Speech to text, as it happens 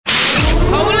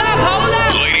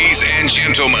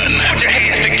gentlemen, put your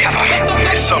hands together.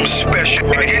 It's something special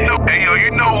right here. Hey, yo,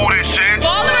 you know who this is.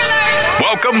 Baller Alert.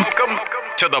 Welcome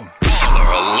to the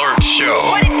Baller Alert Show.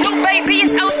 What it do, baby?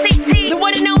 It's OCT. The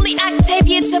one and only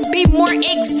Octavia, to be more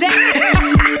exact.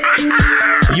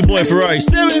 Your boy Ferrari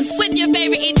Simmons. With your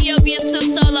favorite Ethiopian Sue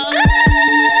Solo.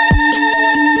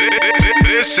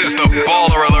 This is the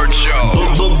Baller Alert Show.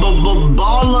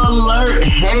 Baller Alert.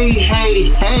 Hey.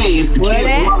 It's the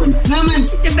kid Ferrari Simmons.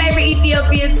 It's your favorite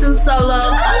Ethiopian Sue Solo.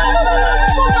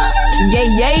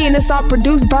 Yay, and it's all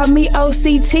produced by me,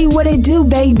 OCT. What it do,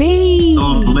 baby?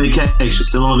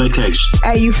 Still on vacation.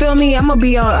 Hey, you feel me? I'm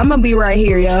gonna be right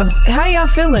here, y'all. How y'all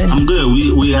feeling? I'm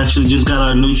good. We actually just got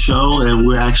our new show, and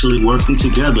we're actually working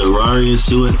together. Rari and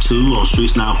Sue at 2 on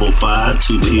Streets 945,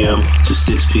 2 p.m. to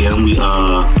 6 p.m. We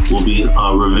will be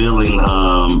revealing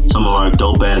some of our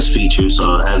dope ass features.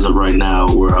 As of right now,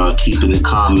 we're keeping it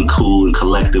calm and cool and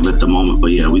collective at the moment.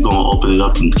 But yeah, we're gonna open it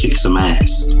up and kick some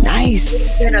ass.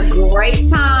 Nice. It's been a great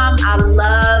time. I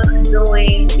love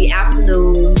doing the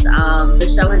afternoons. The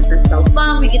show has been so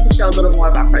fun. We get to show a little more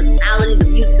of our personality. The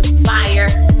music is fire.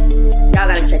 Y'all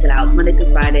gotta check it out. Monday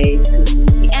through Friday, 2 to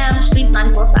 6 p.m. Streets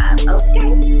 945.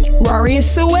 Okay. Rari and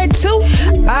Sue at 2.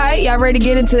 All right, y'all ready to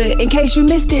get into In Case You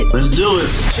Missed It? Let's do it.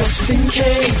 Just in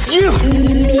case you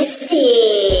Missed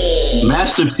it.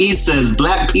 Master P says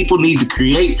Black people need to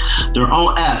create their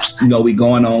own apps. You know, we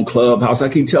going on Clubhouse. I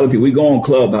keep telling people, we go on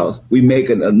Clubhouse. We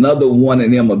making another one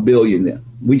of them a billionaire.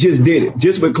 We just did it,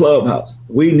 just with Clubhouse.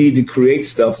 We need to create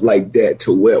stuff like that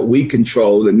to where we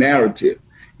control the narrative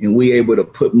and we able to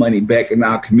put money back in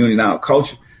our community and our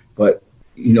culture. But,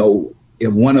 you know,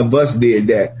 if one of us did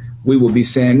that, we would be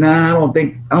saying, nah, I don't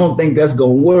think that's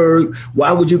going to work.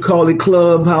 Why would you call it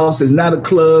Clubhouse? It's not a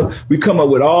club. We come up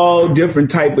with all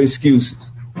different type of excuses,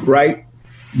 right?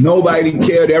 Nobody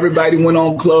cared. Everybody went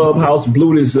on Clubhouse,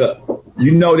 blew this up.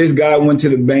 You know, this guy went to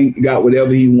the bank, got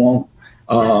whatever he want.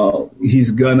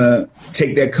 He's going to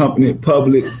take that company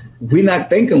public. We're not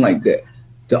thinking like that.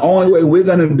 The only way we're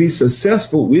going to be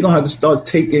successful, we're going to have to start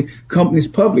taking companies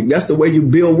public. That's the way you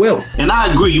build wealth. And I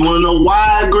agree. You want to know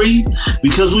why I agree?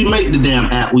 Because we make the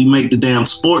damn app. We make the damn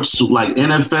sports like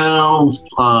NFL,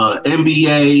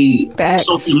 NBA, Facts.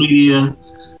 Social media.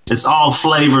 It's all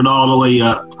flavored all the way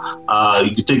up.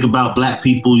 You think about Black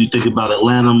people, you think about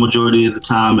Atlanta majority of the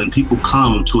time, and people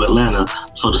come to Atlanta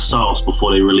for the sauce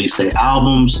before they release their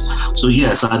albums. So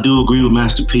yes, I do agree with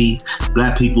Master P.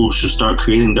 Black people should start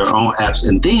creating their own apps,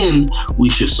 and then we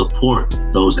should support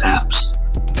those apps.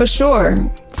 For sure.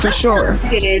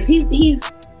 It is.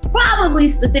 He's probably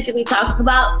specifically talking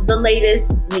about the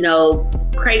latest,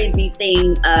 crazy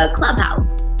thing,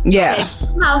 Clubhouse. Yeah.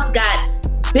 Clubhouse got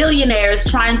billionaires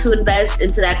trying to invest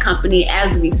into that company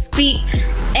as we speak.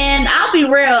 And I'll be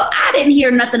real, I didn't hear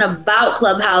nothing about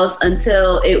Clubhouse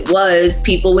until it was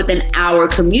people within our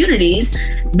communities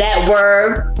that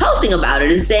were posting about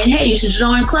it and saying, hey, you should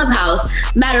join Clubhouse.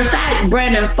 Matter of fact,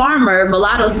 Brandon Farmer,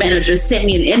 Mulatto's manager, sent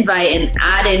me an invite and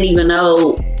I didn't even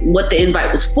know what the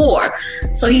invite was for.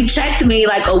 So he checked me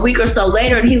like a week or so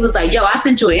later and he was like, yo, I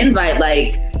sent you an invite.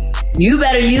 Like, you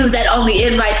better use that only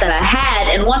invite that I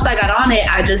had. And once I got on it,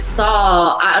 I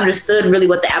understood really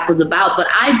what the app was about. But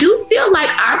I do feel like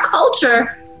our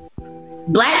culture,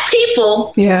 Black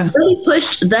people, really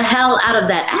pushed the hell out of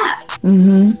that app.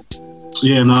 Mm-hmm.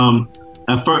 Yeah, and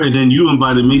at first, and then you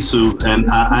invited me, Sue, and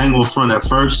I ain't gonna front at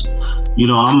first.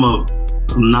 I'm a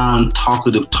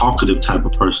non-talkative type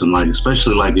of person, like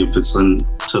especially like if it's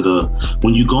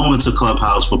when you go into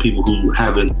Clubhouse, for people who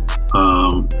haven't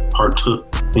partook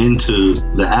into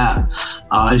the app,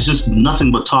 it's just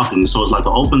nothing but talking. So it's like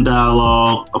an open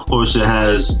dialogue. Of course, it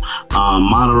has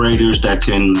moderators that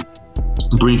can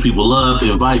bring people up,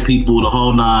 invite people, the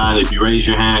whole nine. If you raise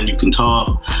your hand, you can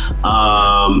talk.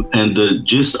 And the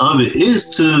gist of it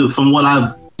is from what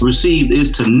I've received,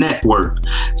 is to network.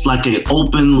 It's like an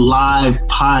open live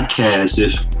podcast.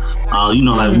 If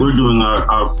like we're doing our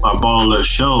Baller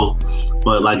show,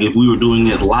 but like if we were doing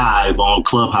it live on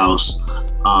Clubhouse,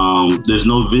 there's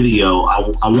no video.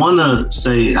 I want to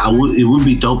say it would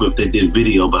be dope if they did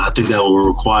video, but I think that will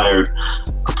require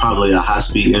probably a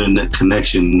high-speed internet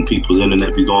connection, and people's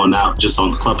internet be going out just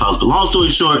on the Clubhouse. But long story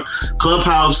short,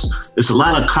 Clubhouse, it's a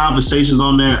lot of conversations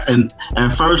on there. And at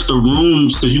first the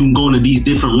rooms, because you can go into these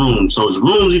different rooms. So it's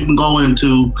rooms you can go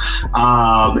into,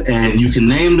 and you can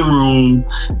name the room.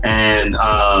 And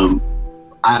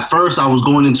at first I was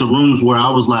going into rooms where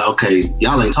I was like, okay,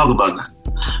 y'all ain't talking about that.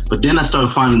 But then I started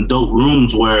finding dope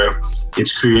rooms where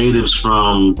it's creatives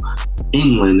from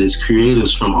England, it's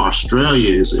creatives from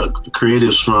Australia, it's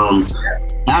creatives from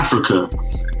Africa.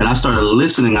 and I started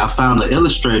listening. I found an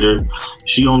illustrator.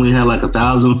 She only had like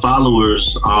 1,000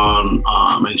 followers on,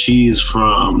 and she is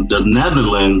from the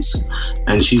Netherlands,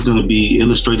 and she's going to be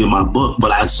illustrating my book.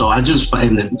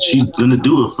 And then she's going to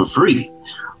do it for free,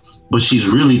 but she's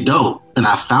really dope. And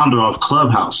I found her off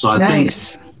Clubhouse. So I think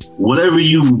whatever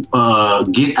you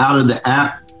get out of the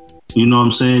app, you know what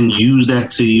I'm saying, use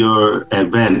that to your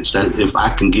advantage. That if I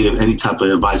can give any type of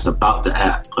advice about the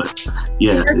app, but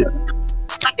yeah.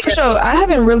 For sure. I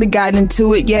haven't really gotten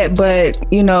into it yet, but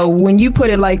you know, when you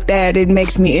put it like that, it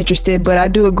makes me interested. But I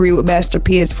do agree with Master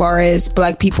P as far as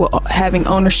Black people having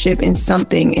ownership in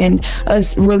something and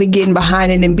us really getting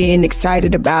behind it and being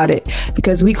excited about it,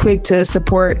 because we quick to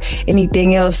support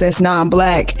anything else that's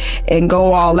non-Black and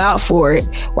go all out for it.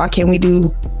 Why can't we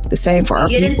do the same for our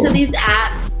people? Get into these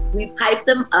apps, we pipe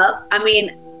them up. I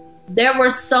mean, there were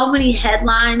so many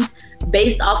headlines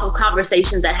based off of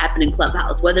conversations that happened in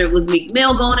Clubhouse, whether it was Meek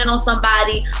Mill going in on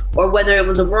somebody or whether it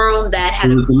was a room that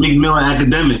had the Meek Mill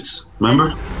academics,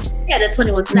 remember? Yeah, the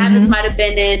 21 Savage might have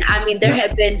been in. I mean, there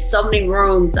have been so many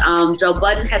rooms. Joe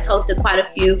Budden has hosted quite a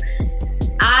few.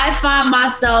 I find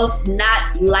myself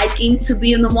not liking to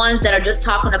be in the ones that are just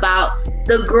talking about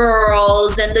the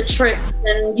girls and the trips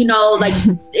and, you know, like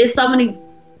it's so many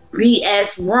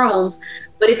BS rooms.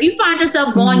 But if you find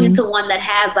yourself going into one that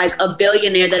has like a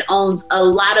billionaire that owns a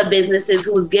lot of businesses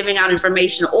who is giving out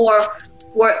information, or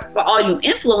for all you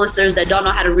influencers that don't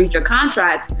know how to read your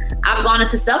contracts, I've gone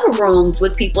into several rooms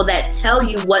with people that tell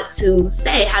you what to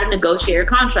say, how to negotiate your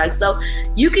contract. So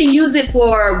you can use it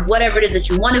for whatever it is that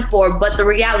you want it for. But the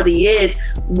reality is,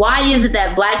 why is it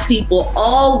that Black people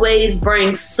always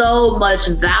bring so much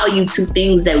value to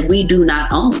things that we do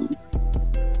not own?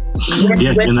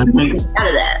 And I think out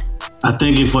of that. I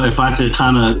think if I could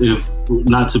kind of, if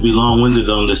not to be long-winded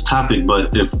on this topic,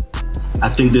 but if I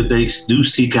think that they do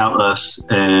seek out us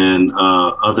and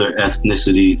other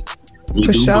ethnicities, we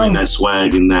do bring that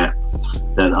swag and that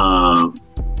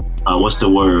what's the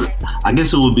word? I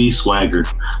guess it would be swagger,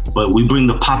 but we bring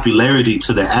the popularity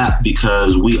to the app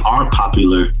because we are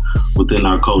popular within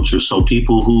our culture. So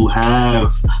people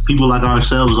like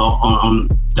ourselves on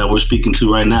that we're speaking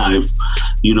to right now, if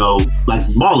you know, like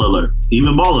Ball Alert,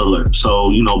 even Ball Alert. So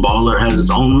you know, Ball Alert has its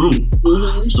own room.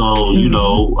 So you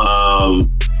know,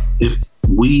 if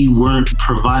we weren't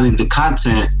providing the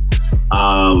content,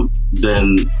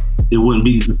 then it wouldn't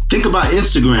be. Think about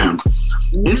Instagram.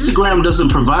 Instagram doesn't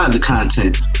provide the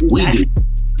content. We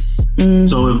do.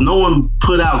 So if no one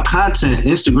put out content,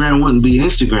 Instagram wouldn't be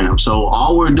Instagram. So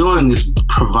all we're doing is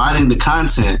providing the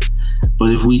content.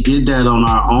 But if we did that on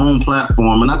our own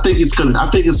platform, and I think it's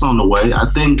on the way. I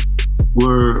think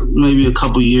we're maybe a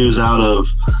couple years out of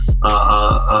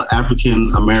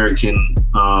African American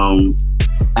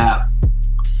app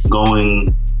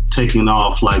taking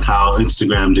off like how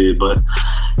Instagram did. But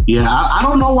yeah, I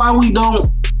don't know why we don't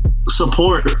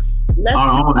support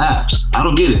our own apps. I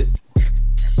don't get it.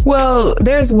 Well,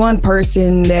 there's one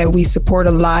person that we support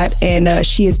a lot, and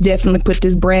she has definitely put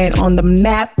this brand on the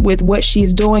map with what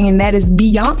she's doing, and that is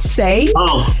Beyonce.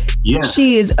 Oh, yeah.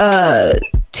 She is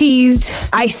teased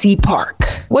Icy Park.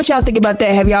 What y'all think about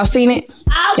that? Have y'all seen it?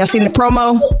 Y'all seen the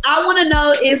promo? I want to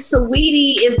know if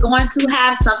Saweetie is going to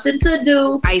have something to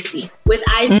do with Icy.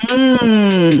 As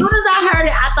soon as I heard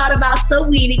it, I thought about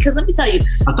Saweetie, because let me tell you,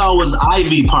 I thought it was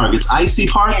Ivy Park. It's Icy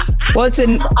Park. Well,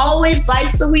 I've always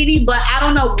liked Saweetie, but I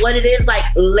don't know what it is. Like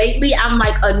lately, I'm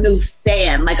like a new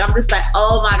fan. Like I'm just like,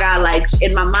 oh my God! Like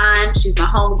in my mind, she's my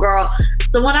homegirl.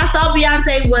 So when I saw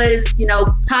Beyonce was, you know,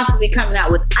 possibly coming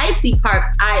out with Icy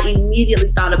Park, I immediately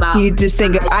thought about. You just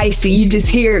think of Icy.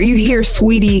 You hear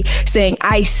Sweetie saying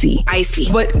Icy.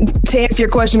 But to answer your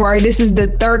question, Rory, this is the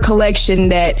third collection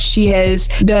that she has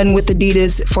done with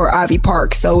Adidas for Ivy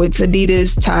Park. So it's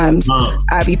Adidas times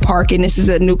Ivy Park, and this is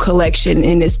a new collection,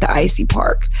 and it's the Icy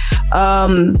Park.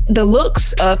 The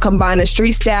looks combine a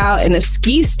street style and a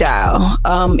ski style.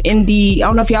 I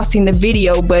don't know if y'all seen the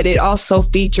video, but it also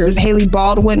features Hailey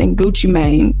Baldwin and Gucci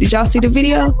Mane. Did y'all see the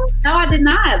video? No, I did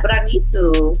not, but I need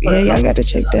to. Yeah, y'all got to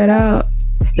check that out.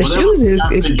 The shoes is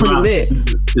pretty lit.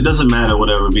 It doesn't matter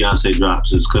whatever Beyonce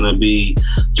drops. It's going to be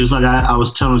just like I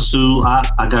was telling Sue,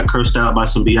 I got cursed out by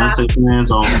some Beyonce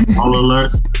fans on All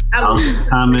Alert. I was in the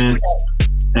comments.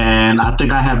 And I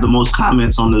think I have the most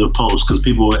comments on the post because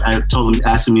people were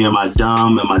asking me, am I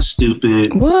dumb? Am I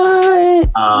stupid?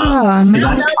 What?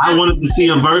 I wanted to see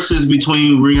a versus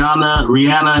between Rihanna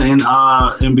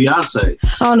and Beyonce.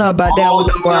 I don't know about that one.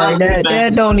 Don't worry.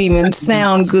 That don't even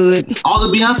sound good. All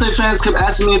the Beyonce fans kept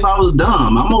asking me if I was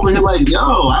dumb. I'm over here like,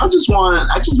 yo, I just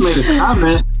made a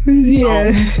comment.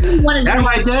 Yeah. So, that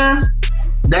right there,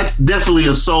 that's definitely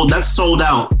sold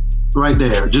out right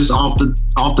there, just off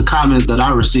the comments that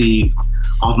I received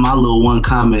off my little one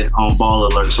comment on Ball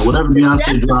Alert. So whatever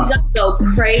Beyonce dropped, go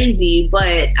crazy.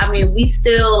 But I mean,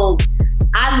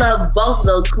 I love both of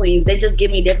those queens. They just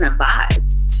give me different vibes.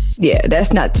 Yeah,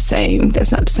 that's not the same.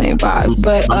 That's not the same vibes.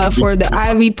 But for the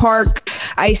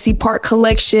Icy Park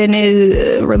collection,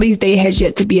 release date has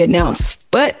yet to be announced,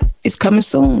 but it's coming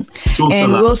soon.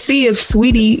 And we'll see if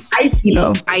Sweetie,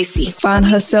 Icy, find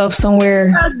herself somewhere.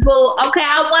 Okay,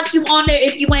 I want you on there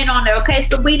if you ain't on there. Okay,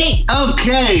 Sweetie.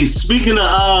 Okay, speaking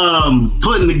of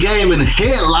putting the game in a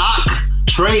headlock,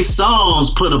 Trey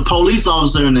Songz put a police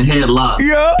officer in the headlock.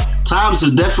 Yeah. Times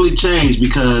have definitely changed,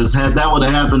 because had that would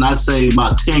have happened, I'd say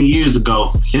about 10 years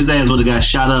ago, his ass would have got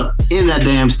shot up in that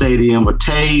damn stadium or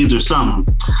tased or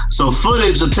something. So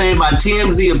footage obtained by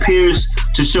TMZ appears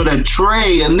to show that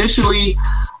Trey initially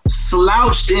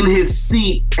slouched in his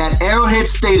seat at Arrowhead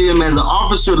Stadium as an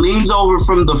officer leans over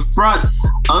from the front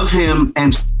of him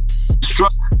and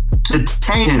struck to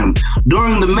detain him.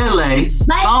 During the melee,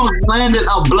 Songz landed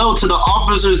a blow to the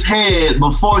officer's head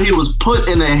before he was put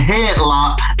in a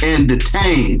headlock and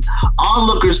detained.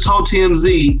 Onlookers told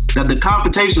TMZ that the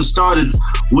confrontation started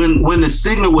when the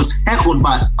singer was heckled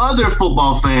by other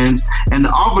football fans, and the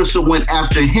officer went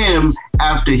after him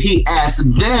after he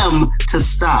asked them to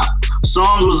stop.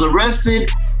 Songz was arrested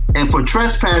and for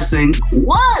trespassing,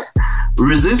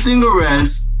 resisting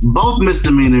arrest, both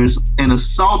misdemeanors, and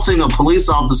assaulting a police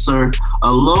officer,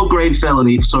 a low-grade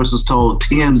felony, sources told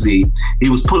TMZ. He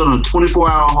was put on a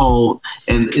 24-hour hold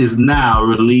and is now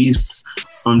released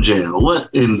from jail. What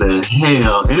in the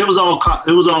hell? And it was all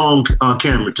on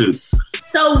camera too.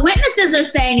 So witnesses are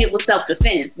saying it was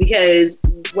self-defense, because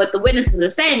what the witnesses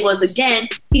are saying was, again,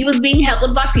 he was being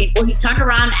heckled by people. He turned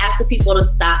around and asked the people to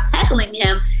stop heckling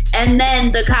him, and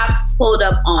then the cops pulled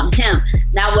up on him.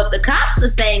 Now, what the cops are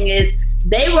saying is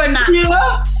they were not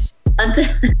until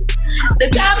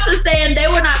the cops are saying they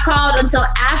were not called until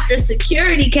after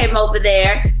security came over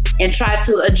there and tried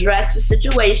to address the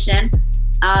situation,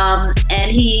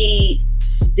 and he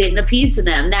didn't appease to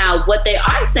them. Now, what they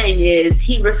are saying is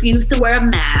he refused to wear a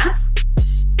mask,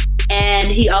 and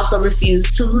he also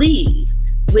refused to leave,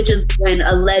 which is when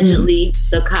allegedly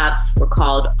the cops were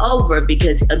called over,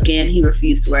 because, again, he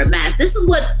refused to wear a mask. This is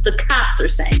what the cops are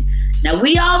saying. Now,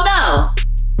 we all know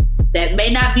that may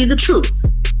not be the truth.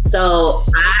 So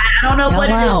I don't know what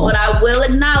it is, but I will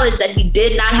acknowledge that he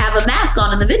did not have a mask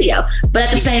on in the video. But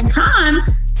at the same time,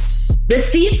 the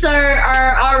seats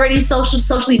are already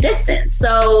socially distanced.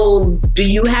 So do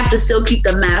you have to still keep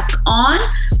the mask on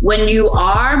when you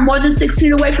are more than 6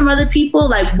 feet away from other people?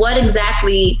 Like, what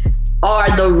exactly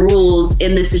are the rules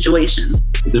in this situation?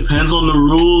 It depends on the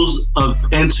rules of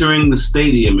entering the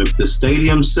stadium. If the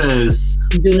stadium says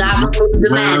do not remove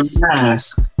the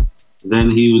mask,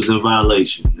 then he was in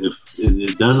violation. If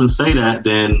it doesn't say that,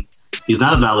 then he's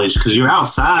not in violation, because you're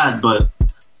outside. But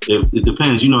it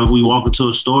depends. If we walk into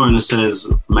a store and it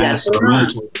says mask are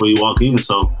mandatory before you walk in,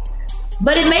 so.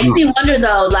 But it makes me wonder,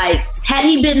 though, like, had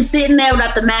he been sitting there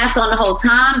without the mask on the whole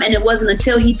time, and it wasn't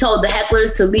until he told the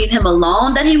hecklers to leave him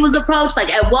alone that he was approached?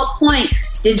 Like, at what point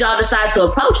did y'all decide to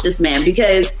approach this man?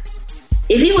 Because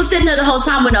if he was sitting there the whole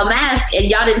time with no mask and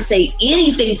y'all didn't say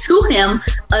anything to him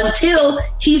until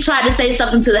he tried to say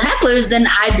something to the hecklers, then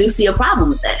I do see a problem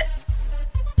with that.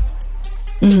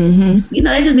 Mm-hmm.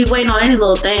 They just be waiting on any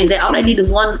little thing. All they need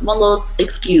is one little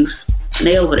excuse, and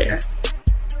they over there.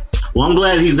 Well, I'm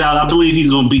glad he's out. I believe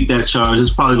he's going to beat that charge. It's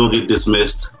probably going to get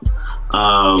dismissed.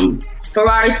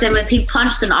 Ferrari Simmons, he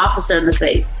punched an officer in the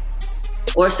face.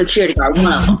 Or a security guard,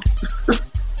 one of them.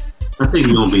 I think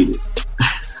he's going to beat it.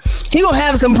 He's going to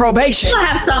have some probation. He's going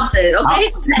to have something,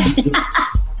 okay?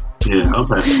 Yeah,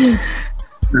 okay.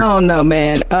 Oh, no,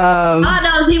 man.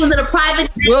 No, he was in a private...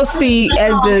 We'll see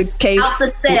as the case... Out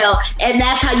the cell, and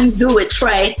that's how you do it,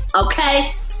 Trey, okay?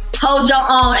 Hold your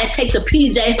own and take the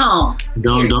PJ home.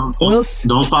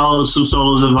 Don't follow Sue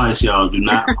Solo's advice, y'all. Do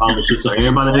not follow Sue Solo.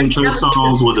 Everybody ain't Trey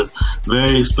Songz with a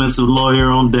very expensive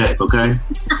lawyer on deck, okay?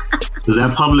 Because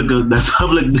that public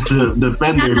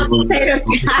defender go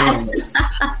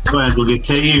get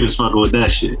 10 years fucking with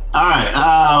that shit. All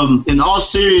right. In all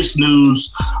serious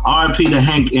news, RIP to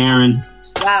Hank Aaron.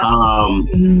 Wow.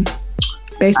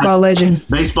 Baseball legend.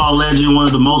 Baseball legend, one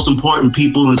of the most important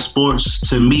people in sports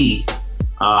to me.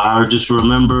 I just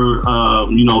remember,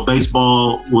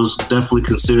 baseball was definitely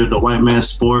considered a white man's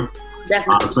sport,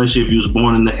 especially if you was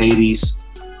born in the 80s.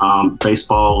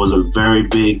 Baseball was a very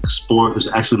big sport. It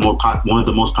was actually one of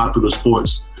the most popular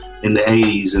sports in the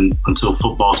 80s, and until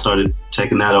football started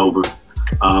taking that over.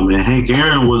 And Hank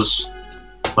Aaron was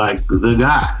like the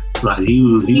guy. Like he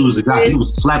was a guy. He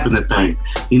was slapping that thing.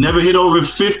 He never hit over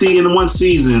 50 in one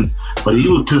season, but he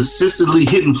was consistently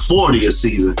hitting 40 a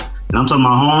season. And I'm talking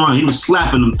about home run. He was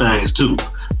slapping them things too.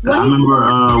 I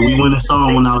remember we went and saw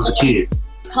him when I was a kid.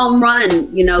 Home run,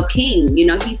 king.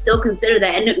 He's still considered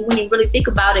that. And when you really think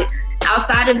about it,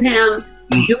 outside of him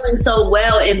doing so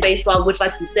well in baseball, which,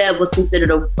 like you said, was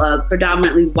considered a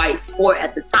predominantly white sport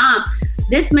at the time,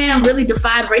 this man really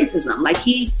defied racism. Like,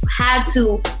 he had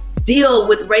to deal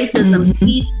with racism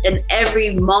each and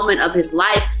every moment of his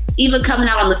life. Even coming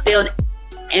out on the field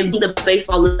and being the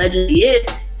baseball legend he is,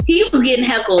 he was getting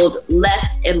heckled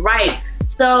left and right.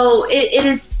 So it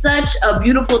is such a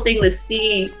beautiful thing to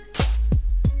see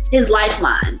his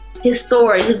lifeline, his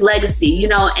story, his legacy,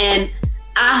 and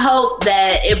I hope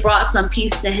that it brought some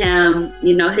peace to him,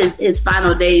 his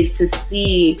final days, to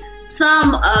see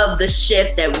some of the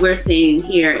shift that we're seeing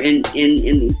here in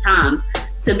these times.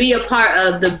 To be a part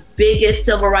of the biggest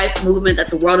civil rights movement that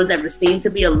the world has ever seen,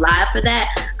 to be alive for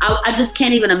that, I just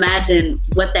can't even imagine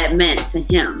what that meant to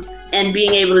him. And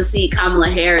being able to see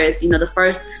Kamala Harris, the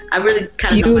first, I really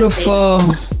kind of beautiful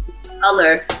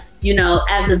color,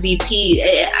 as a VP.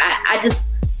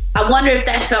 I wonder if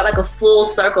that felt like a full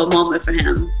circle moment for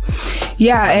him.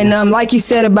 Yeah, and like you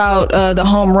said about the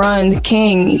home run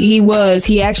king,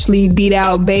 he actually beat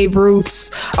out Babe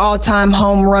Ruth's all-time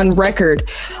home run record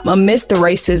amidst the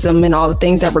racism and all the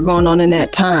things that were going on in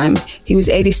that time. He was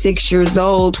 86 years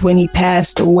old when he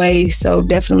passed away, so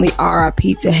definitely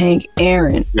R.I.P. to Hank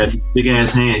Aaron. Yeah,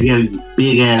 big-ass hand. He had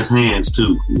big-ass hands,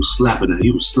 too. He was slapping it.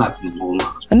 He was slapping them home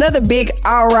runs. Another big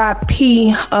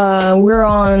R.I.P. We're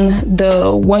on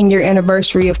the 1-year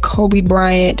anniversary of Kobe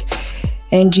Bryant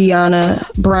and Gianna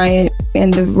Bryant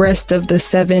and the rest of the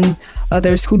 7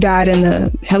 others who died in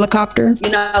the helicopter.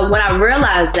 When I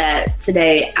realized that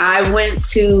today, I went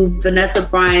to Vanessa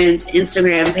Bryant's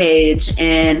Instagram page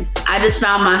and I just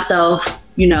found myself,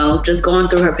 just going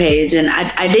through her page, and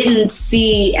I didn't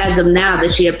see as of now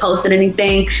that she had posted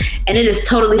anything, and it is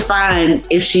totally fine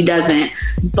if she doesn't.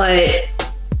 But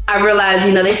I realized,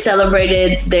 they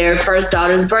celebrated their first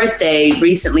daughter's birthday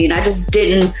recently, and I just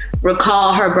didn't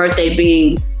recall her birthday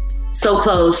being so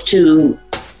close to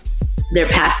their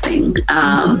passing.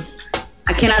 I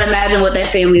cannot imagine what that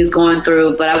family is going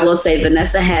through, but I will say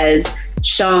Vanessa has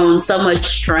shown so much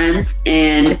strength,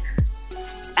 and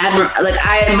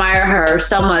I admire her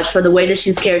so much for the way that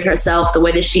she's carried herself, the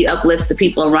way that she uplifts the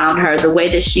people around her, the way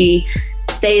that she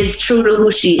stays true to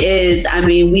who she is. I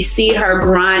mean, we see her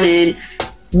grinding,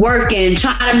 working,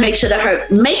 trying to make sure that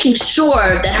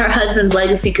her husband's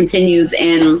legacy continues.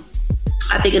 And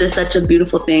I think it is such a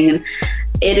beautiful thing. And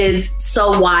it is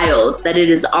so wild that it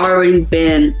has already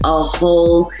been a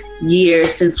whole year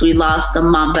since we lost the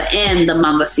Mamba and the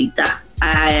Mambacita.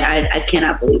 I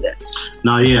cannot believe it.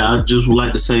 No, yeah, I just would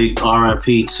like to say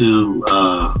R.I.P. to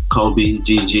Kobe,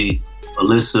 Gigi,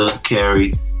 Alyssa,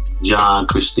 Carrie, John,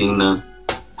 Christina,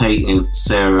 Peyton,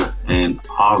 Sarah, and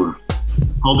Aura.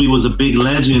 Kobe was a big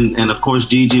legend, and of course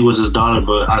Gigi was his daughter,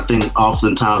 but I think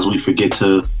oftentimes we forget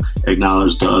to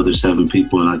acknowledge the other 7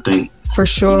 people, and I think for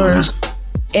sure.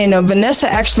 And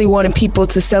Vanessa actually wanted people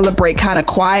to celebrate kind of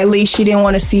quietly. She didn't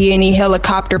want to see any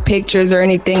helicopter pictures or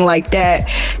anything like that.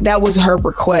 That was her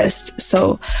request.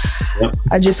 So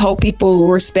I just hope people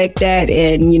respect that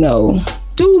and,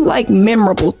 do like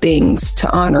memorable things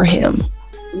to honor him.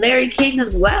 Larry King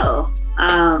as well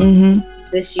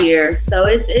this year. So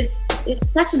it's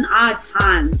such an odd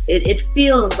time. It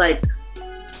feels like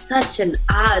such an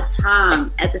odd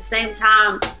time. At the same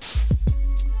time,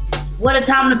 what a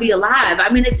time to be alive. I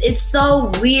mean, it's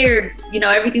so weird,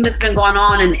 everything that's been going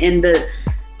on and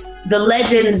the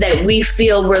legends that we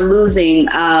feel we're losing.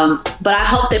 But I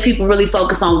hope that people really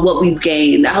focus on what we've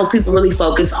gained. I hope people really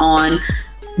focus on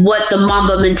what the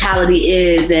Mamba mentality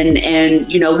is and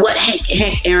what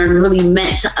Hank Aaron really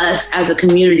meant to us as a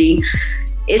community.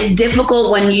 It's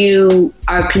difficult when you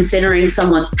are considering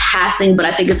someone's passing, but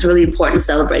I think it's really important to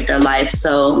celebrate their life.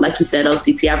 So like you said,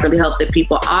 OCT, I really hope that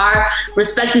people are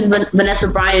respecting Vanessa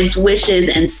Bryant's wishes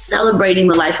and celebrating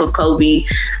the life of Kobe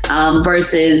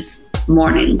versus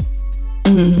mourning.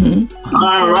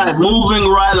 All right, moving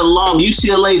right along.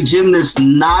 UCLA gymnast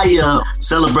Naya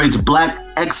celebrates Black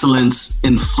excellence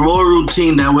in floor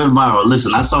routine that went viral.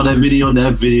 Listen, I saw that video.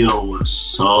 That video was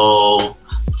so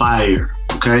fire.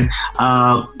 Okay.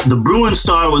 The Bruin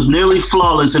star was nearly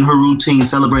flawless in her routine,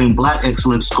 celebrating Black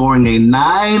excellence, scoring a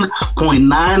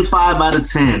 9.95 out of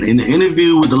 10. In an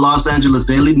interview with the Los Angeles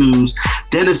Daily News,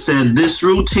 Dennis said, "This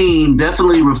routine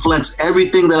definitely reflects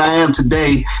everything that I am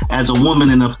today as a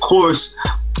woman. And of course,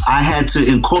 I had to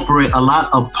incorporate a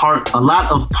lot of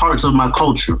parts of my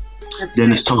culture.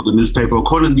 Dennis told the newspaper.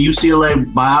 According to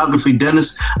UCLA biography,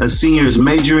 Dennis, a senior, is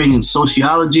majoring in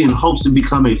sociology and hopes to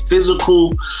become a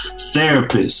physical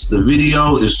therapist. The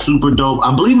video is super dope.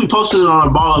 I believe we posted it on our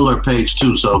Ball Alert page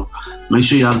too, so make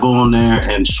sure y'all go on there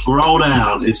and scroll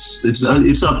down. It's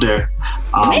up there.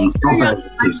 Make sure you watch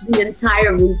the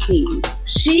entire routine.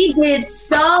 She did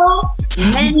so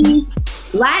many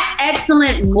Black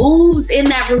excellent moves in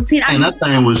that routine. And that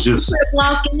thing was just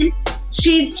walking.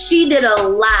 She did a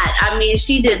lot. I mean,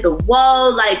 she did the whoa,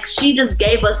 like she just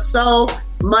gave us so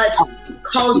much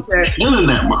culture.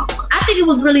 I think it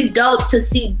was really dope to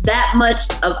see that much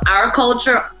of our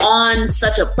culture on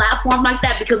such a platform like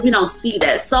that, because we don't see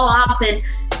that so often.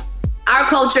 Our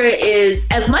culture is,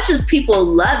 as much as people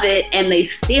love it and they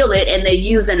steal it and they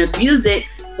use and abuse it,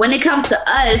 when it comes to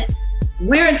us,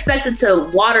 we're expected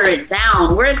to water it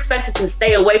down. We're expected to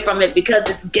stay away from it because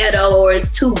it's ghetto or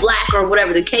it's too Black or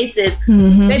whatever the case is.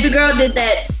 Mm-hmm. Baby girl did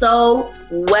that so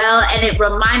well, and it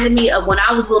reminded me of when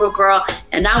I was a little girl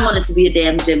and I wanted to be a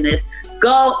damn gymnast.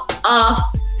 Go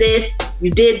off, sis. You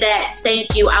did that.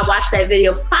 Thank you. I watched that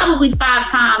video probably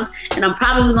 5 times, and I'm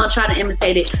probably going to try to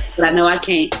imitate it, but I know I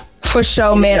can't. For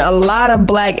sure, man. A lot of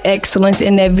Black excellence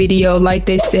in that video. Like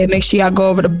they said, make sure y'all go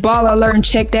over to Ball Alert and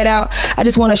check that out. I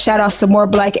just want to shout out some more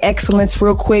Black excellence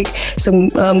real quick. Some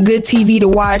good TV to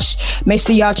watch. Make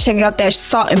sure y'all check out that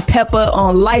Salt and Pepper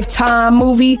on Lifetime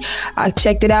movie. I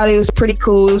checked it out. It was pretty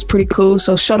cool.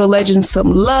 So show the legends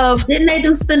some love. Didn't they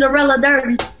do Cinderella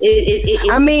dirty?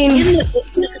 I mean,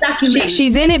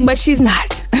 she's in it, but she's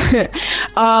not.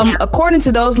 According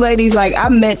to those ladies, like, I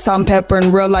met Salt and Pepper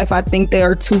in real life. I think they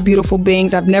are two beautiful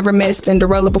beings. I've never met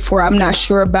Cinderella before. I'm not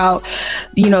sure about,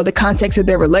 the context of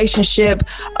their relationship.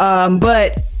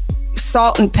 But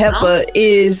Salt and Pepper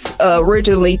is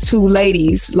originally 2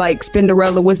 ladies. Like,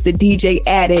 Cinderella was the DJ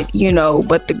added,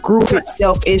 but the group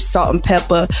itself is Salt and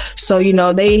Pepper. So,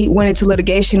 they went into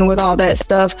litigation with all that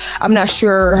stuff. I'm not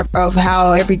sure of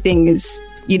how everything is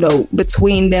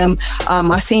between them.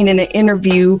 I seen in an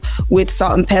interview with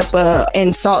Salt and Pepper,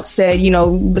 and Salt said,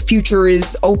 the future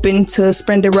is open to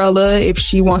Spinderella if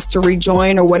she wants to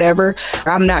rejoin or whatever.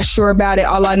 I'm not sure about it.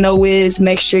 All I know is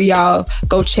make sure y'all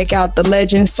go check out the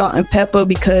legends, Salt and Pepper,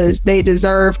 because they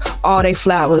deserve all their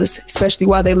flowers, especially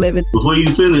while they live in. Before you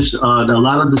finish, a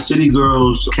lot of the City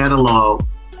Girls catalog,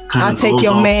 I'll Take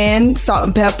Your Man, Salt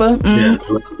and Pepper. Yeah,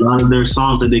 a lot of their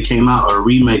songs that they came out are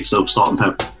remakes of Salt and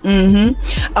Pepper.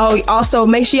 Mm-hmm. Oh, also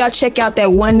make sure y'all check out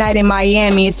that One Night in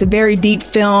Miami. It's a very deep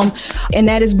film, and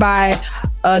that is by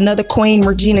another queen,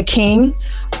 Regina King.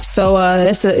 So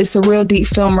it's a real deep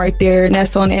film right there, and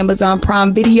that's on Amazon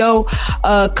Prime Video.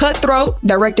 Cutthroat,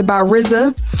 directed by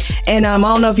RZA, and I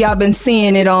don't know if y'all been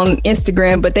seeing it on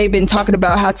Instagram, but they've been talking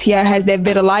about how T.I. has that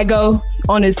vitiligo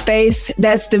on his face.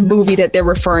 That's the movie that they're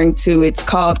referring to. It's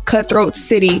called Cutthroat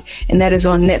City, and that is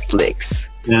on Netflix.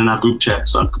 Yeah, in our group chat,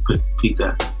 so I could peek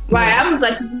that. Right, I was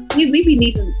like, we be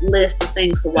needing a list of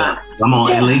things to watch. I'm on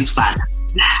LA's Fire.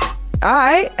 All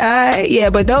right. Yeah,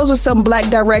 but those were some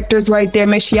Black directors right there.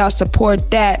 Make sure y'all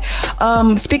support that.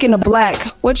 Speaking of Black,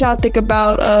 what y'all think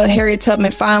about Harriet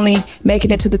Tubman finally making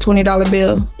it to the $20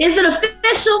 bill? Is it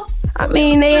official? I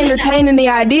mean, they entertaining the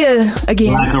idea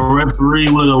again. Like a referee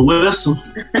with a whistle.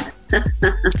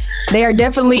 They are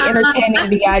definitely entertaining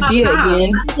the idea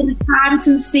again. It's time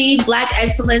to see Black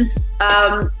excellence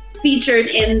featured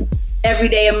in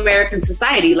everyday American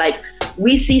society. Like,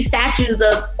 we see statues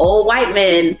of old white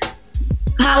men.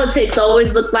 Politics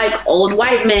always look like old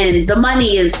white men. The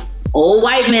money is old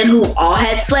white men who all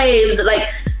had slaves. Like,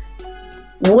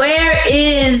 where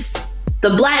is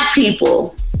the Black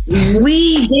people?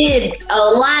 We did a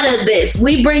lot of this.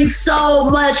 We bring so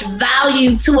much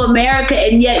value to America,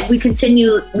 and yet we're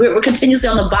continuously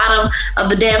on the bottom of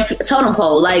the damn totem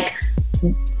pole. Like,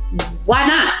 why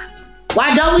not?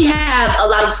 Why don't we have a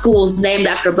lot of schools named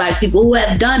after Black people who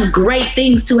have done great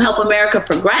things to help America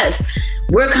progress?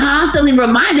 We're constantly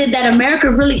reminded that America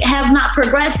really has not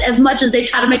progressed as much as they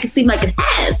try to make it seem like it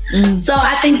has. So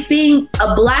I think seeing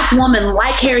a Black woman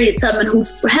like Harriet Tubman, who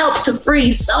helped to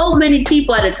free so many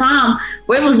people at a time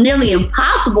where it was nearly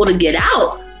impossible to get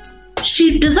out,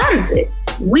 she deserves it.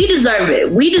 We deserve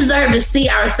it. We deserve to see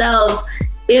ourselves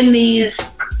in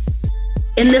this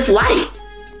light.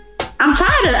 I'm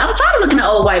tired of looking at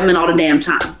old white men all the damn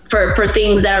time for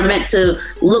things that are meant to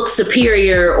look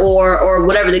superior or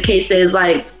whatever the case is.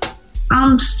 Like,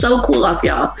 I'm so cool off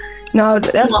y'all. No,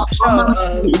 that's in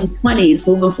 20s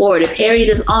moving forward. If Harriet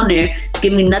is on there,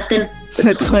 give me nothing.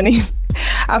 The 20s.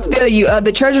 I feel you.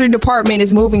 The Treasury Department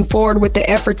is moving forward with the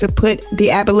effort to put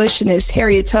the abolitionist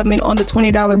Harriet Tubman on the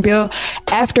 $20 bill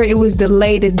after it was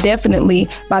delayed indefinitely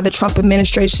by the Trump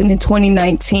administration in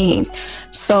 2019.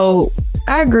 So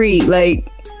I agree. Like,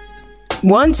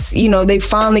 once, they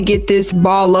finally get this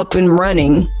ball up and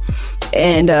running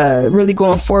and really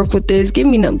going forth with this, give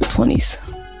me number 20s.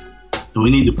 We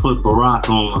need to put Barack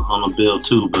on a bill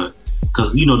too, but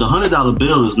because the $100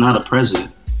 bill is not a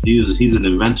president. He's an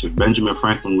inventor. Benjamin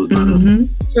Franklin was not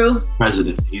a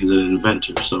president. He's an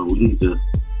inventor. So we need to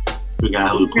figure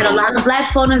out who to put. And a lot of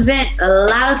black folk invent a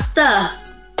lot of stuff.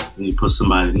 We need to put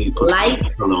somebody on there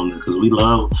because we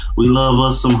love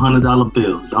us some $100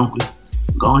 bills, don't we?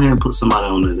 Go ahead and put somebody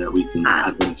on there that we can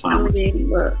identify. I mean,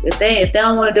 look, if they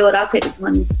don't want to do it, I'll take the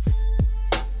 20s.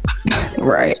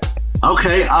 Right.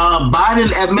 Okay,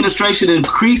 Biden administration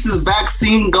increases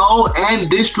vaccine goal and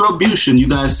distribution. You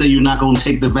guys say you're not going to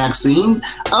take the vaccine?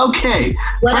 Okay.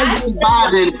 President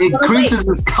Biden increases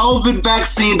his COVID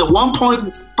vaccine to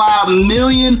 1.5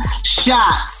 million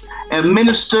shots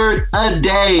administered a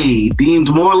day, deemed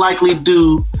more likely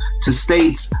due to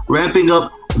states ramping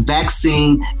up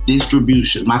vaccine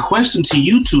distribution. My question to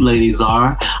you two ladies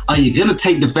are you going to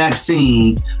take the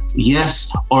vaccine,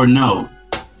 yes or no?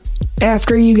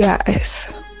 After you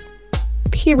guys.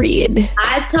 Period.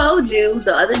 I told you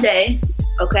the other day,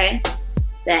 okay,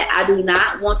 that I do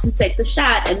not want to take the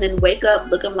shot and then wake up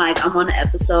looking like I'm on an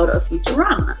episode of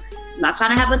Futurama. I'm not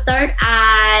trying to have a third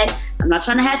eye. I'm not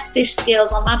trying to have fish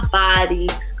scales on my body.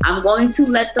 I'm going to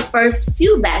let the first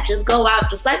few batches go out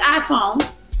just like iPhone.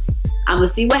 I'm going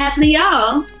to see what happened to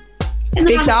y'all. And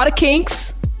fix all the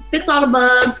kinks. Fix all the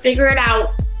bugs. Figure it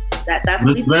out. That's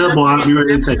Miss Available, I'll be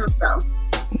ready to take it.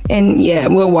 And yeah,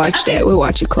 we'll watch that. We'll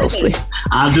watch it closely.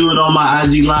 I'll do it on my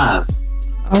IG Live.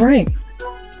 All right.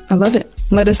 I love it.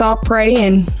 Let us all pray.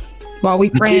 And while we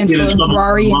praying for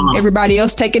Rory and everybody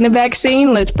else taking the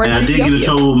vaccine, let's pray. Yeah, I did get in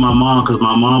trouble with my mom because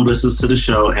my mom listens to the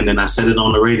show and then I said it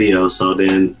on the radio. So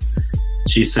then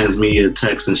she sends me a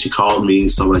text and she called me.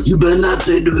 So like, you better not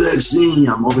take the vaccine.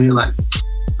 I'm over here like,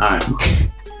 all right.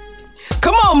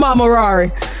 Come on, Mama Rory.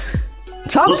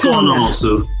 What's going on,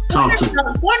 Sue?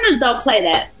 Foreigners don't play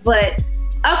that, but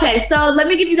okay. So let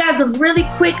me give you guys a really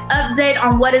quick update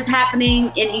on what is happening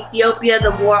in Ethiopia.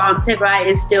 The war on Tigray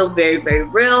is still very, very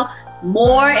real.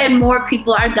 More and more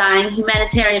people are dying.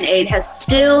 Humanitarian aid has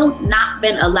still not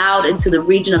been allowed into the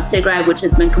region of Tigray, which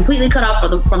has been completely cut off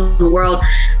from the world.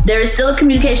 There is still a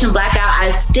communication blackout.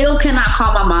 I still cannot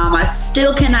call my mom. I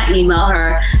still cannot email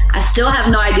her. I still have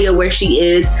no idea where she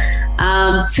is.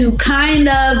 To kind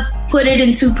of put it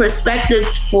into perspective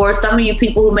for some of you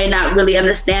people who may not really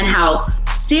understand how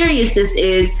serious this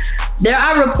is, there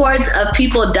are reports of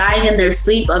people dying in their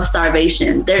sleep of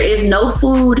starvation. There is no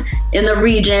food in the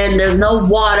region. There's no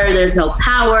water. There's no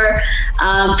power.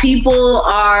 People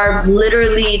are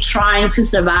literally trying to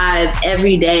survive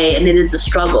every day, and it is a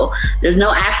struggle. There's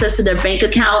no access to their bank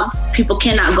accounts. People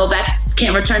cannot go back,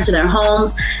 can't return to their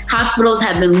homes. Hospitals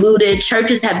have been looted.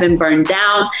 Churches have been burned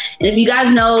down. And if you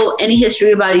guys know any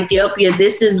history about Ethiopia,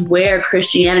 this is where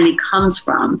Christianity comes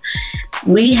from.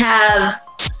 We have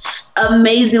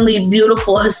amazingly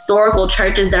beautiful historical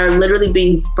churches that are literally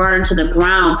being burned to the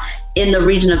ground in the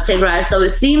region of Tigray. So it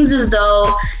seems as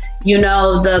though,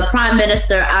 the Prime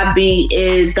Minister, Abiy,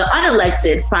 is the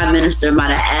unelected Prime Minister,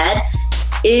 might I add,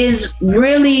 is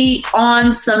really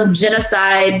on some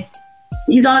genocide.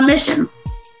 He's on a mission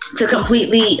to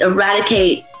completely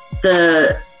eradicate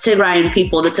the Tigrayan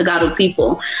people, the Tagadu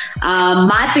people.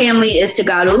 My family is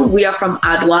Tagadu. We are from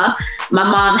Adwa. My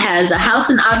mom has a house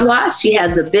in Adwa. She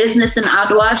has a business in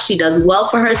Adwa. She does well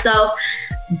for herself.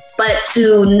 But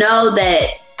to know that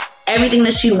everything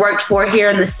that she worked for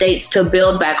here in the States to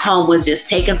build back home was just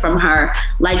taken from her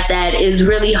like that is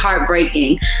really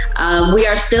heartbreaking. We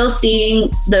are still seeing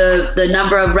the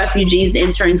number of refugees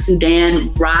entering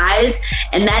Sudan rise.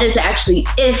 And that is actually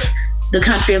if the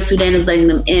country of Sudan is letting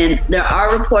them in. There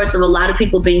are reports of a lot of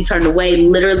people being turned away,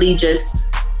 literally just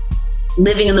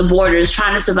living in the borders,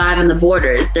 trying to survive in the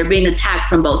borders. They're being attacked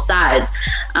from both sides.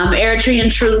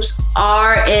 Eritrean troops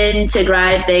are in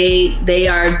Tigray. They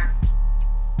are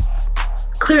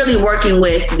clearly working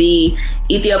with the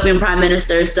Ethiopian Prime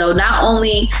Minister. So not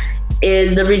only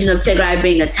is the region of Tigray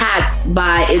being attacked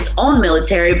by its own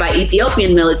military, by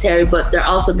Ethiopian military, but they're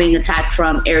also being attacked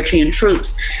from Eritrean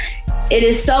troops. It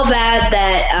is so bad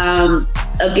that,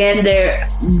 again,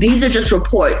 these are just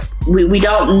reports. We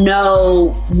don't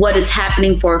know what is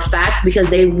happening for a fact because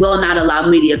they will not allow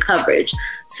media coverage.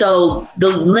 So the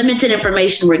limited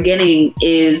information we're getting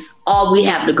is all we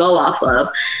have to go off of.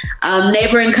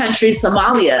 Neighboring country,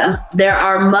 Somalia. There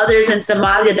are mothers in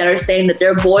Somalia that are saying that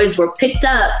their boys were picked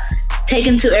up,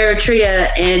 taken to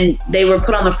Eritrea, and they were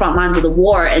put on the front lines of the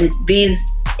war. And these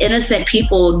innocent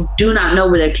people do not know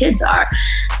where their kids are.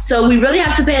 So we really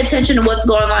have to pay attention to what's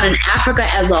going on in Africa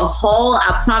as a whole.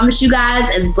 I promise you guys,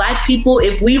 as Black people,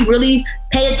 if we really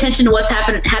pay attention to what's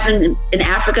happening in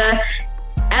Africa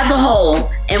as a whole,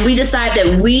 and we decide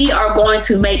that we are going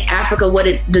to make Africa what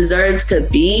it deserves to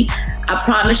be, I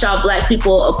promise y'all, Black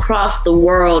people across the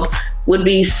world would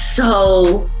be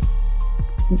so...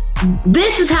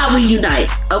 This is how we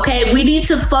unite, okay? We need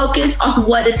to focus on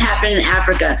what is happening in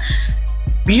Africa.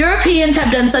 Europeans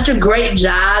have done such a great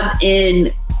job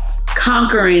in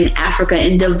conquering Africa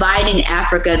and dividing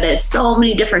Africa that so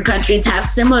many different countries have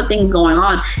similar things going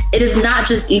on. It is not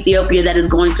just Ethiopia that is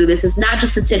going through this. It's not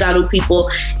just the Tigaru people.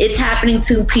 It's happening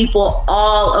to people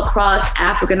all across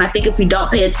Africa. And I think if we don't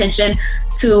pay attention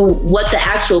to what the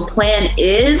actual plan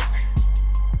is,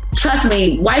 trust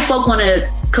me, white folk want to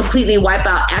completely wipe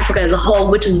out Africa as a whole,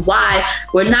 which is why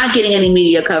we're not getting any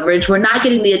media coverage. We're not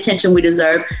getting the attention we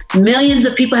deserve. Millions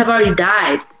of people have already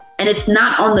died, and it's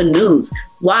not on the news.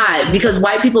 Why? Because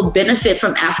white people benefit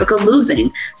from Africa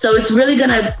losing. So it's really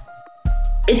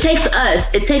it takes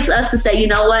us to say, you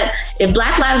know what? If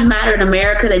Black lives matter in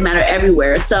America, they matter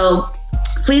everywhere. So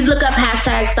please look up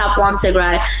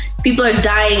 #StopWarTigray. People are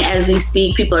dying as we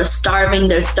speak. People are starving.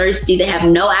 They're thirsty. They have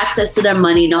no access to their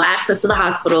money, no access to the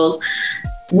hospitals.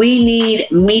 We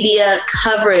need media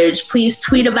coverage. Please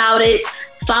tweet about it.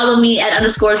 Follow me at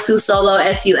 _Susolo,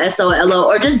 SUSOLO,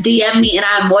 or just DM me and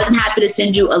I'm more than happy to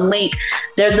send you a link.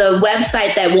 There's a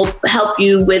website that will help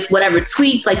you with whatever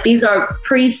tweets. Like, these are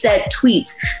preset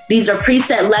tweets. These are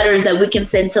preset letters that we can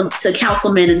send to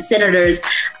councilmen and senators.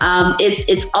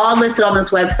 It's all listed on this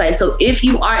website. So if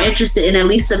you are interested in at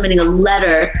least submitting a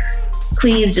letter,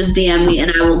 please just DM me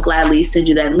and I will gladly send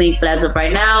you that link. But as of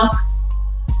right now,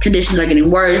 conditions are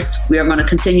getting worse. We are going to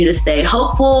continue to stay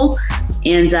hopeful.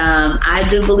 And I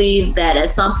do believe that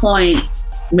at some point,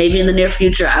 maybe in the near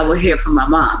future, I will hear from my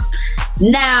mom.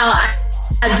 Now,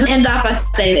 I do end off by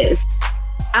saying this.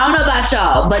 I don't know about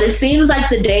y'all, but it seems like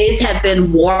the days have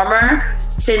been warmer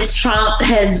since Trump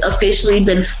has officially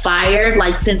been fired,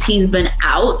 like since he's been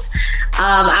out.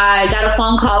 I got a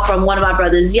phone call from one of my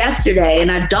brothers yesterday,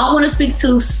 and I don't want to speak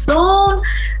too soon,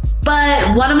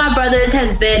 but one of my brothers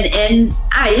has been in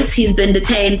ICE. He's been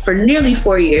detained for nearly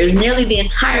 4 years, nearly the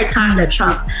entire time that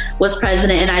Trump was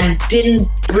president. And I didn't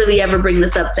really ever bring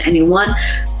this up to anyone,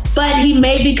 but he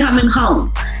may be coming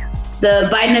home. The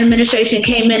Biden administration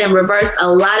came in and reversed a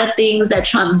lot of things that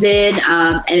Trump did.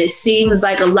 And it seems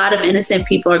like a lot of innocent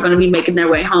people are going to be making their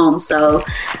way home. So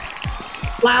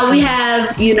while we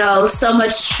have, so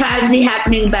much tragedy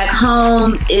happening back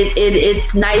home,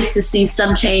 it's nice to see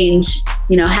some change,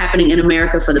 happening in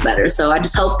America for the better. So I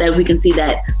just hope that we can see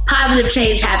that positive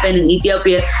change happen in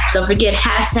Ethiopia. Don't forget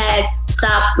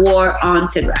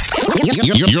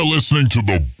 #StopWarOnTigray. You're listening to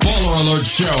the Baller Alert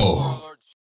Show.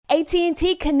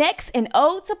 AT&T connects an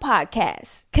ode to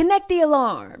podcasts. Connect the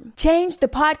alarm. Change the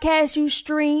podcast you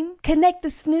stream. Connect the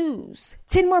snooze.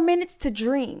 10 more minutes to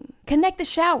dream. Connect the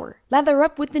shower. Lather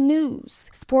up with the news,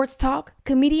 sports talk,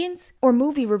 comedians, or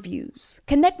movie reviews.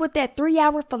 Connect with that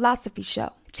 3-hour philosophy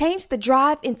show. Change the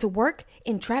drive into work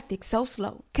in traffic so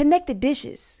slow. Connect the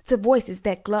dishes to voices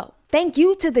that glow. Thank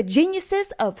you to the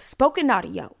geniuses of spoken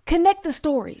audio. Connect the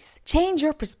stories. Change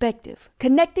your perspective.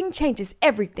 Connecting changes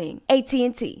everything.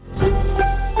 AT&T.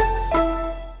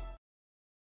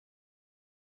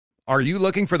 Are you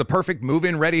looking for the perfect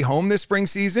move-in ready home this spring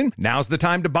season? Now's the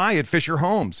time to buy at Fisher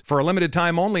Homes. For a limited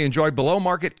time only, enjoy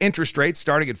below-market interest rates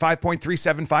starting at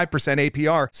 5.375%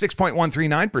 APR,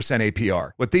 6.139%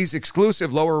 APR. With these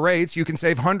exclusive lower rates, you can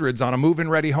save hundreds on a move-in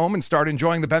ready home and start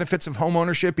enjoying the benefits of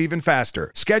homeownership even faster.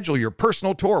 Schedule your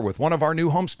personal tour with one of our new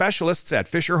home specialists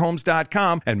at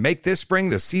FisherHomes.com and make this spring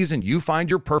the season you find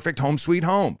your perfect home sweet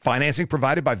home. Financing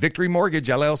provided by Victory Mortgage,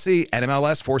 LLC,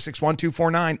 NMLS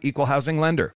 461249, Equal Housing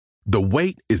Lender. The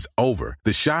wait is over.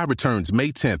 The Chi returns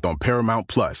May 10th on Paramount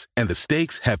Plus, and the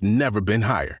stakes have never been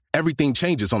higher. Everything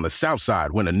changes on the South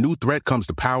Side when a new threat comes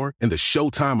to power in the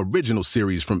Showtime original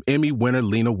series from Emmy winner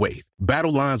Lena Waithe.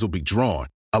 Battle lines will be drawn,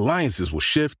 alliances will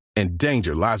shift, and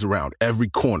danger lies around every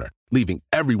corner, leaving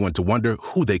everyone to wonder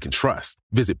who they can trust.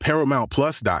 Visit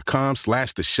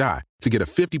ParamountPlus.com/The Chi to get a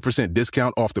 50%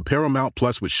 discount off the Paramount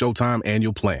Plus with Showtime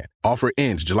annual plan. Offer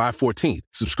ends July 14th.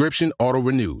 Subscription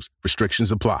auto-renews.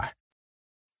 Restrictions apply.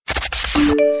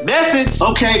 Message.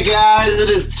 Okay, guys, it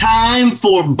is time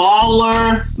for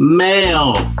Baller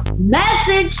Mail.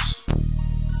 Message.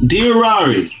 Dear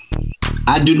Rari,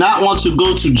 I do not want to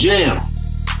go to jail.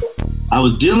 I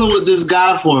was dealing with this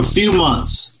guy for a few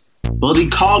months, but he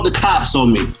called the cops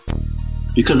on me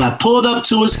because I pulled up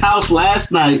to his house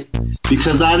last night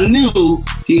because I knew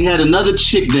he had another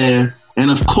chick there, and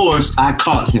of course I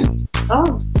caught him.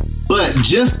 Oh. But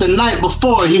just the night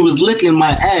before, he was licking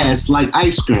my ass like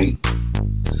ice cream.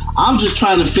 I'm just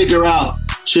trying to figure out,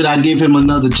 should I give him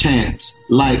another chance?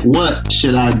 Like, what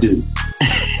should I do?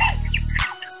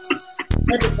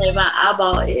 What to say, my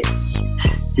eyeball itch.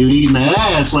 You eating that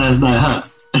ass last night, huh?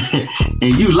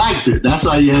 And you liked it. That's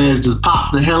why your ass just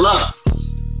popped the hell up.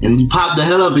 And you popped the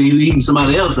hell up and you eating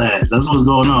somebody else's ass. That's what's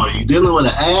going on. You dealing with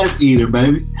an ass eater,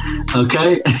 baby.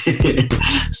 Okay?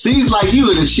 Seems like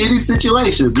you in a shitty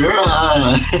situation, girl.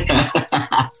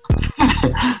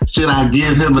 Should I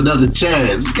give him another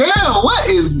chance? Girl, what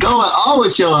is going on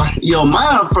with your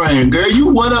mind frame, girl?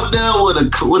 You went up there with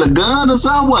a gun or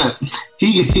something? What?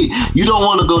 You don't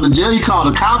want to go to jail? You call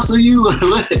the cops on you?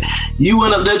 You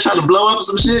went up there trying to blow up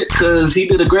some shit because he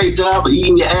did a great job of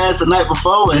eating your ass the night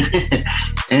before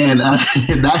and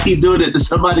now he doing it to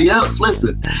somebody else?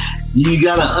 Listen, you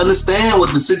got to understand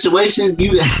what the situation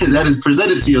that is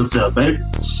presented to yourself, baby.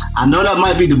 I know that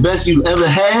might be the best you've ever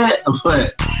had,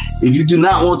 but if you do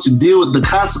not want to deal with the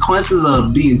consequences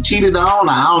of being cheated on,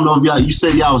 I don't know if you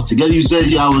said y'all was together. You said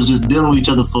y'all was just dealing with each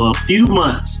other for a few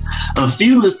months. A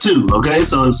few is 2, okay?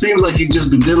 So it seems like you've just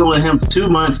been dealing with him for 2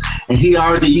 months and he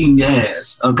already eating your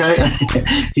ass, okay?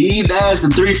 He eating ass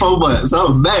in 3-4 months.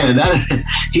 Oh, man,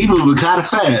 he moving kind of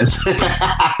fast.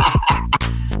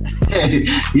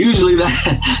 Usually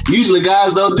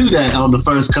guys don't do that on the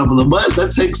first couple of months.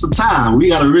 That takes some time. We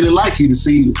gotta really like you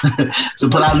to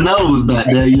put our nose back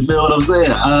there. You feel what I'm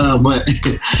saying? But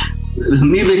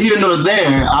neither here nor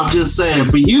there. I'm just saying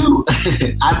for you,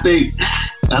 I think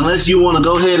unless you want to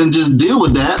go ahead and just deal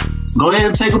with that, go ahead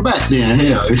and take them back then.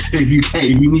 Hell, if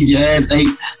you need your ass ate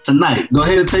tonight, go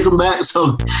ahead and take them back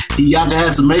so y'all can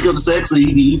have some makeup sex and he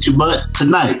can eat your butt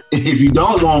tonight. If you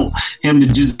don't want him to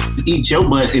just eat your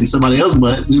butt and somebody else's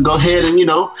butt, just go ahead and,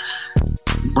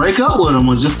 break up with him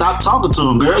or just stop talking to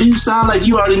him. Girl, you sound like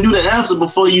you already knew the answer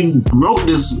before you wrote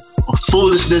this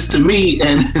foolishness to me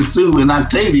and Sue and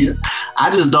Octavia. I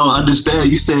just don't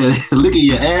understand. You said licking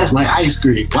your ass like ice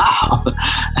cream. Wow.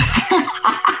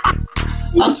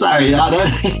 I'm sorry, y'all.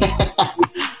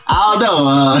 I don't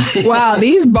know. Wow,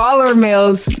 these baller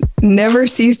males never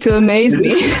cease to amaze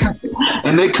me.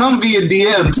 And they come via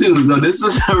DM too, so this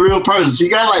is a real person. She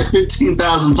got like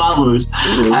 15,000 followers.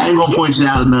 I ain't gonna point you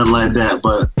out or nothing like that,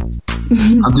 but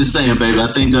I'm just saying, baby, I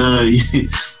think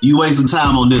you wasting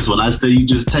time on this one. I say you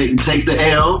just take the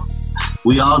L.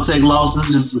 We all take losses.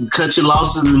 Just cut your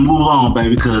losses and move on,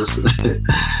 baby, because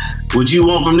what you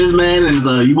want from this man is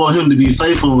you want him to be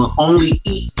faithful and only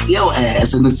eat your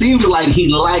ass. And it seems like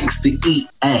he likes to eat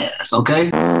ass, okay?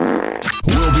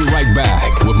 We'll be right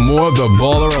back with more of the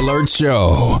Baller Alert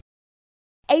Show.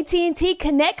 AT&T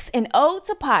connects an ode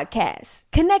to podcasts.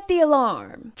 Connect the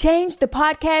alarm. Change the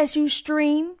podcast you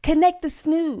stream. Connect the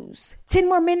snooze. 10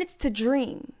 more minutes to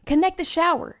dream. Connect the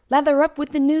shower. Lather up with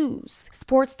the news,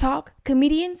 sports talk,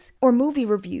 comedians, or movie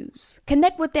reviews.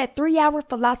 Connect with that 3-hour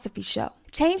philosophy show.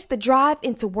 Change the drive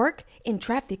into work in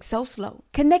traffic so slow.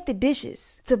 Connect the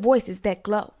dishes to voices that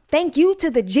glow. Thank you to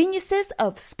the geniuses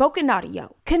of spoken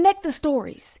audio. Connect the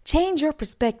stories. Change your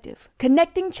perspective.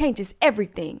 Connecting changes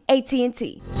everything.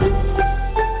 AT&T.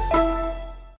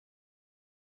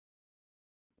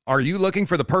 Are you looking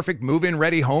for the perfect move-in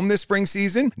ready home this spring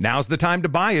season? Now's the time to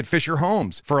buy at Fisher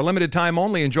Homes. For a limited time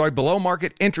only, enjoy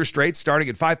below-market interest rates starting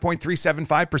at 5.375%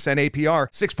 APR,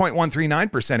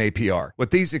 6.139% APR. With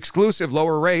these exclusive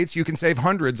lower rates, you can save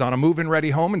hundreds on a move-in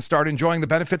ready home and start enjoying the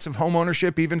benefits of home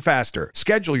ownership even faster.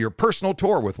 Schedule your personal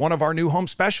tour with one of our new home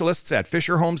specialists at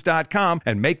FisherHomes.com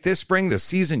and make this spring the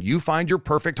season you find your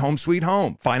perfect home sweet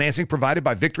home. Financing provided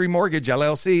by Victory Mortgage,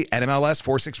 LLC, NMLS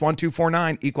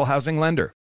 461249, Equal Housing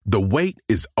Lender. The wait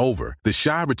is over. The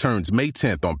Chi returns May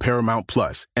 10th on Paramount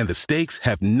Plus, and the stakes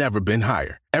have never been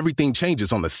higher. Everything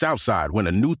changes on the South Side when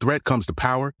a new threat comes to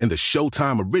power in the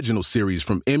Showtime original series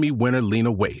from Emmy winner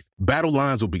Lena Waithe. Battle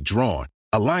lines will be drawn,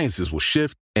 alliances will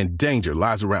shift, and danger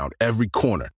lies around every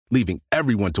corner, leaving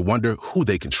everyone to wonder who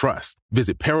they can trust.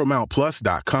 Visit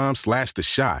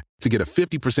ParamountPlus.com/The Chi to get a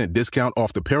 50% discount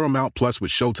off the Paramount Plus with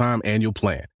Showtime annual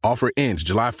plan. Offer ends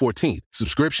July 14th.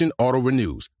 Subscription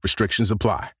auto-renews. Restrictions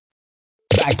apply.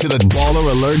 Back to the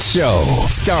Baller Alert Show,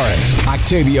 starring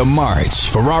Octavia March,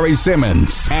 Ferrari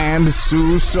Simmons, and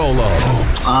Sue Solo.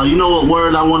 You know what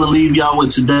word I want to leave y'all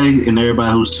with today and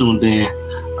everybody who's tuned in?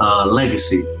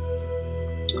 Legacy.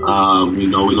 We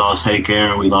lost Hank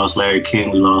Aaron, we lost Larry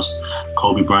King, we lost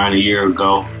Kobe Bryant a year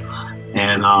ago.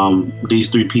 And these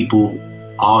three people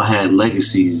all had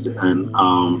legacies, and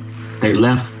they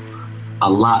left a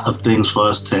lot of things for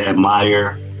us to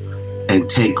admire and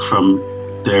take from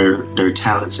their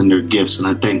talents and their gifts. And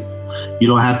I think you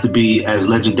don't have to be as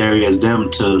legendary as them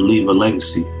to leave a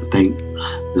legacy. I think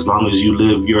as long as you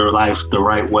live your life the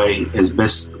right way, as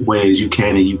best way as you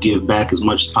can, and you give back as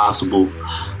much as possible,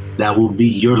 that will be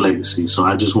your legacy. So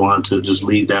I just wanted to just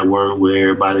leave that word with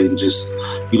everybody and just,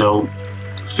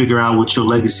 figure out what your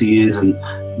legacy is and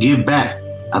give back.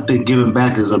 I think giving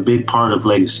back is a big part of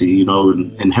legacy,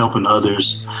 and helping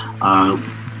others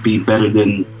be better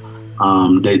than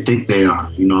they think they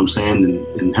are, you know what I'm saying?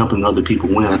 And helping other people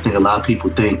win. I think a lot of people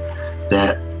think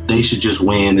that they should just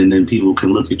win and then people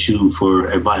can look at you for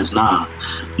advice. Nah,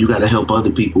 you got to help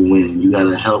other people win. You got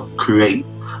to help create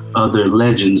other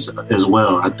legends as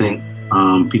well. I think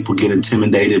people get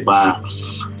intimidated by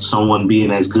someone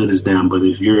being as good as them, but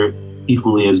if you're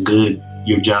equally as good,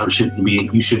 your job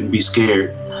you shouldn't be scared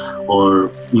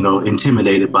or,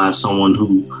 intimidated by someone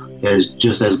who is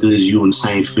just as good as you in the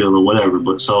same field or whatever.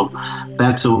 But so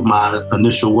back to my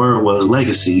initial word was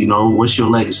legacy. What's your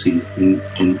legacy?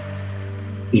 And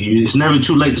it's never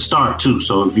too late to start too.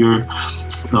 So if you're,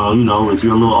 if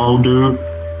you're a little older,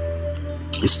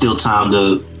 it's still time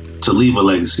to leave a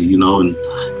legacy, and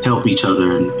help each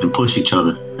other and push each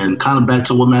other. And kind of back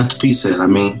to what Master P said. I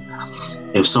mean,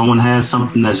 if someone has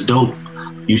something that's dope,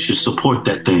 you should support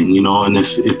that thing, and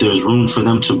if there's room for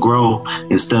them to grow,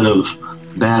 instead of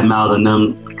bad-mouthing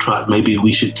them, maybe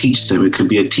we should teach them. It could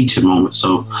be a teaching moment.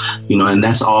 So, and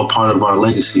that's all part of our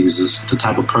legacies, is the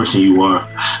type of person you are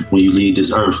when you leave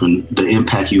this earth and the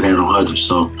impact you had on others.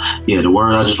 So, yeah, the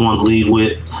word I just want to leave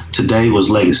with today was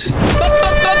legacy.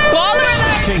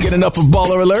 Can't get enough of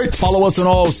Baller Alert? Follow us on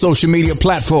all social media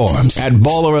platforms at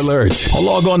Baller Alert or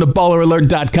log on to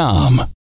balleralert.com.